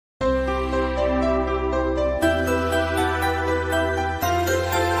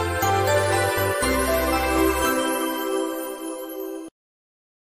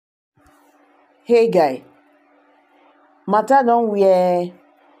Hey guy, matter don wear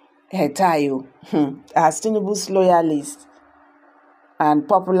hair tie as Tinubu's loyalist and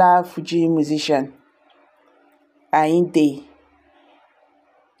popular Fuji musician Ayinde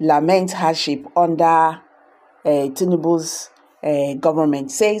laments hardship under Tinubu's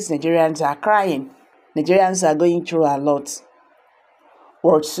government, says Nigerians are crying. Nigerians are going through a lot.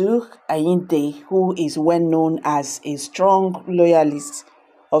 Wasiu Ayinde, who is well known as a strong loyalist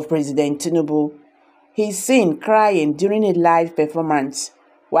of President Tinubu, he's seen crying during a live performance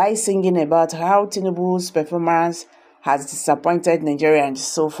while singing about how Tinubu's performance has disappointed Nigerians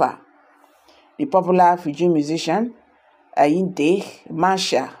so far. The popular Fuji musician Ayinde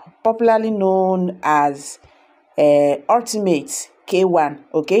Marshall, popularly known as Ultimate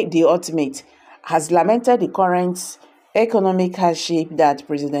K1, the Ultimate, has lamented the current economic hardship that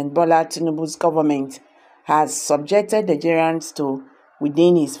President Bola Tinubu's government has subjected Nigerians to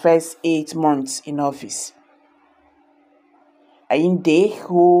within his first 8 months in office. Ayinde,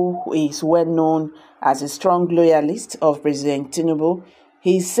 who is well known as a strong loyalist of President Tinubu,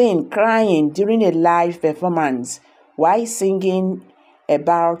 is seen crying during a live performance while singing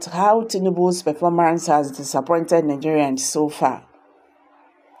about how Tinubu's performance has disappointed Nigerians so far.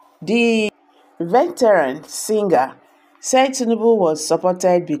 The veteran singer said Tinubu was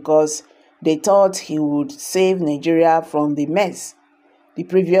supported because they thought he would save Nigeria from the mess the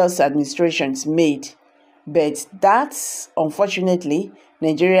previous administrations made, but that, unfortunately,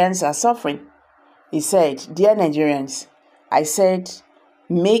 Nigerians are suffering. He said, "Dear Nigerians, I said,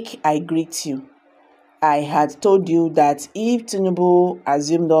 make I greet you. I had told you that if Tinubu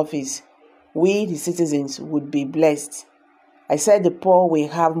assumed office, we, the citizens, would be blessed. I said the poor will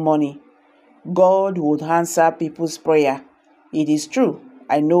have money. God would answer people's prayer. It is true.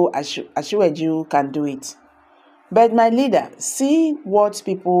 I know Wasiu can do it. But my leader, see what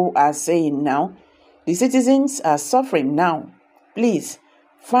people are saying now. The citizens are suffering now. Please,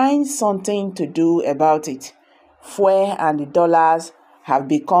 find something to do about it. Fuel and the dollars have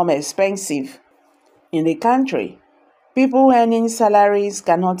become expensive in the country. People earning salaries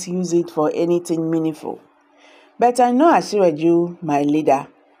cannot use it for anything meaningful. But I know Wasiu, my leader,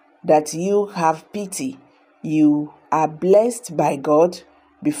 that you have pity. You are blessed by God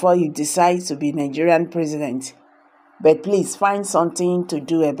before you decide to be Nigerian president. But please find something to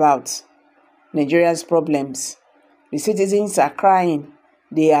do about Nigeria's problems. The citizens are crying.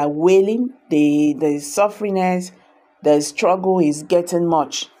 They are wailing. The sufferingness, the struggle is getting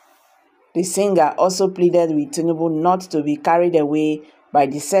much." The singer also pleaded with Tinubu not to be carried away by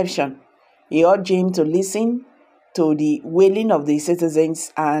deception. He urged him to listen to the wailing of the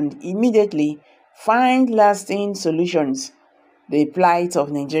citizens and immediately find lasting solutions to the plight of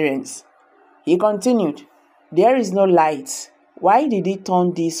Nigerians. He continued, "There is no light. Why did it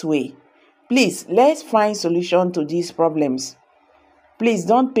turn this way? Please, let's find solution to these problems. Please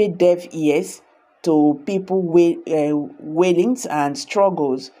don't pay deaf ears to people wailings and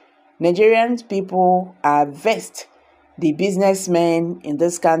struggles. Nigerian people are vexed. The businessmen in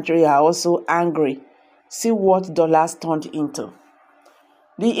this country are also angry. See what dollars turned into."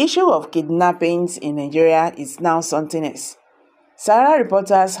 The issue of kidnappings in Nigeria is now something else. Sarah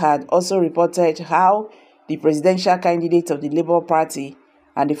reporters had also reported how the presidential candidate of the Labour Party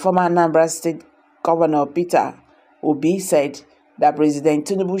and the former Anambra State Governor Peter Obi said that President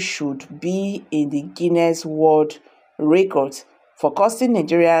Tinubu should be in the Guinness World Records for costing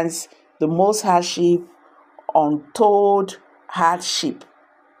Nigerians the most hardship, untold hardship.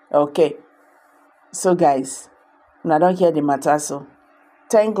 Okay, so guys, I don't hear the matter, so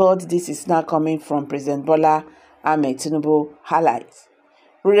thank God this is now coming from President Bola Ahmed Tinubu highlights.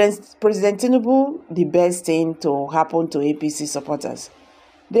 President Tinubu, the best thing to happen to APC supporters.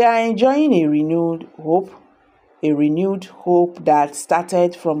 They are enjoying a renewed hope that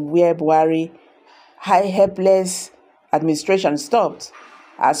started from where Buhari helpless administration stopped,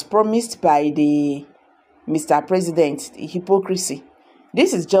 as promised by the Mr. President, the hypocrisy.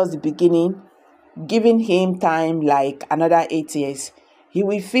 This is just the beginning. Giving him time like another 8 years, he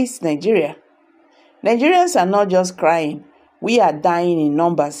will fix Nigeria. Nigerians are not just crying. We are dying in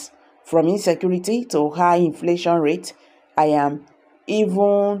numbers. From insecurity to high inflation rate, I am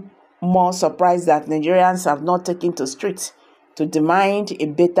even more surprised that Nigerians have not taken to streets to demand a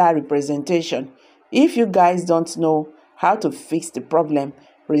better representation. If you guys don't know how to fix the problem,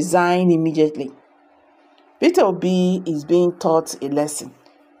 resign immediately. Peter Obi is being taught a lesson.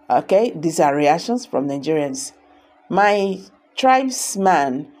 Okay, these are reactions from Nigerians. My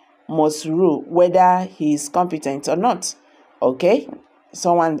tribesman must rule whether he is competent or not. Okay,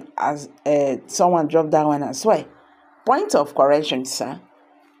 someone dropped that one as well. Point of correction, sir.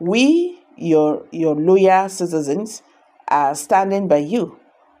 We, your loyal citizens are standing by you.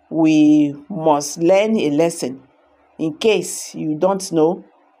 We must learn a lesson. In case you don't know,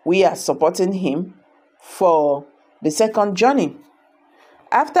 we are supporting him for the second journey.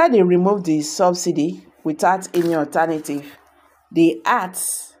 After they removed the subsidy without any alternative, the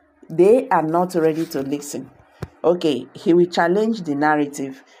arts, they are not ready to listen. Okay, he will challenge the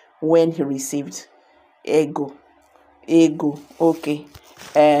narrative when he received ego. Okay.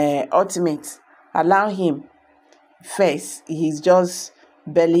 Ultimate, allow him. First, he's just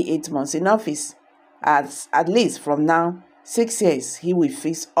barely 8 months in office. At least from now, 6 years, he will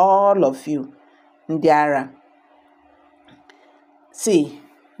fix all of you. Ndiara. See,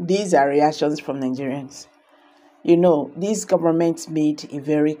 these are reactions from Nigerians. You know, this government made a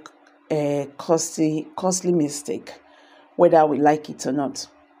very costly mistake, whether we like it or not.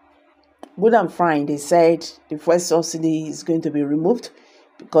 Good and fine, they said the fuel subsidy is going to be removed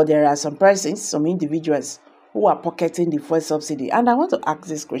because there are some persons, some individuals who are pocketing the fuel subsidy. And I want to ask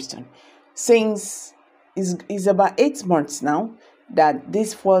this question. Since it's about 8 months now that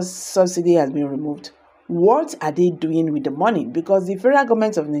this fuel subsidy has been removed, what are they doing with the money? Because the federal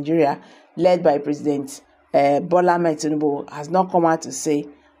government of Nigeria, led by President Bola Ahmed Tinubu, has not come out to say,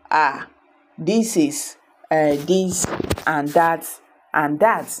 this is this and that and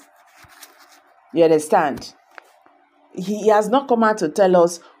that. You understand? He has not come out to tell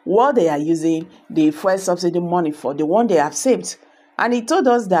us what they are using the fuel subsidy money for, the one they have saved. And he told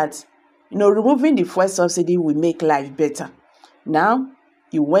us that, removing the fuel subsidy will make life better. Now,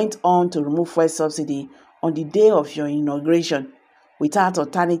 you went on to remove fuel subsidy on the day of your inauguration without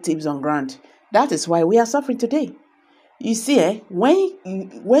alternatives on ground. That is why we are suffering today. You see,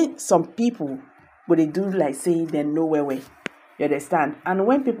 when some people, but they do like say they know where, you understand? And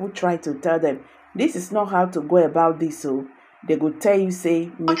when people try to tell them, this is not how to go about this, so they go tell you, say,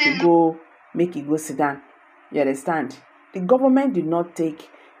 make it go sit down. You understand? The government did not take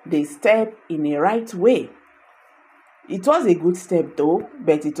the step in a right way. It was a good step though,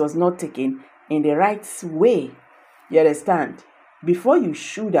 but it was not taken in the right way. You understand? Before he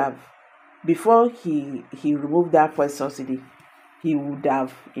removed that fuel subsidy, he would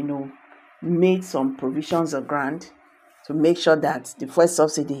have, made some provisions on ground to make sure that the fuel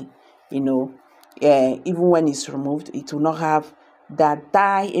subsidy, even when it's removed, it will not have that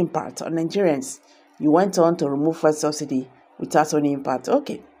dire impact on Nigerians. You went on to remove fuel subsidy without any impact.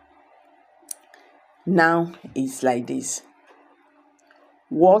 Okay. Now it's like this.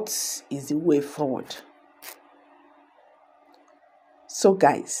 What is the way forward? So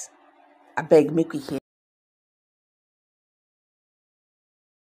guys, I beg, make we hear.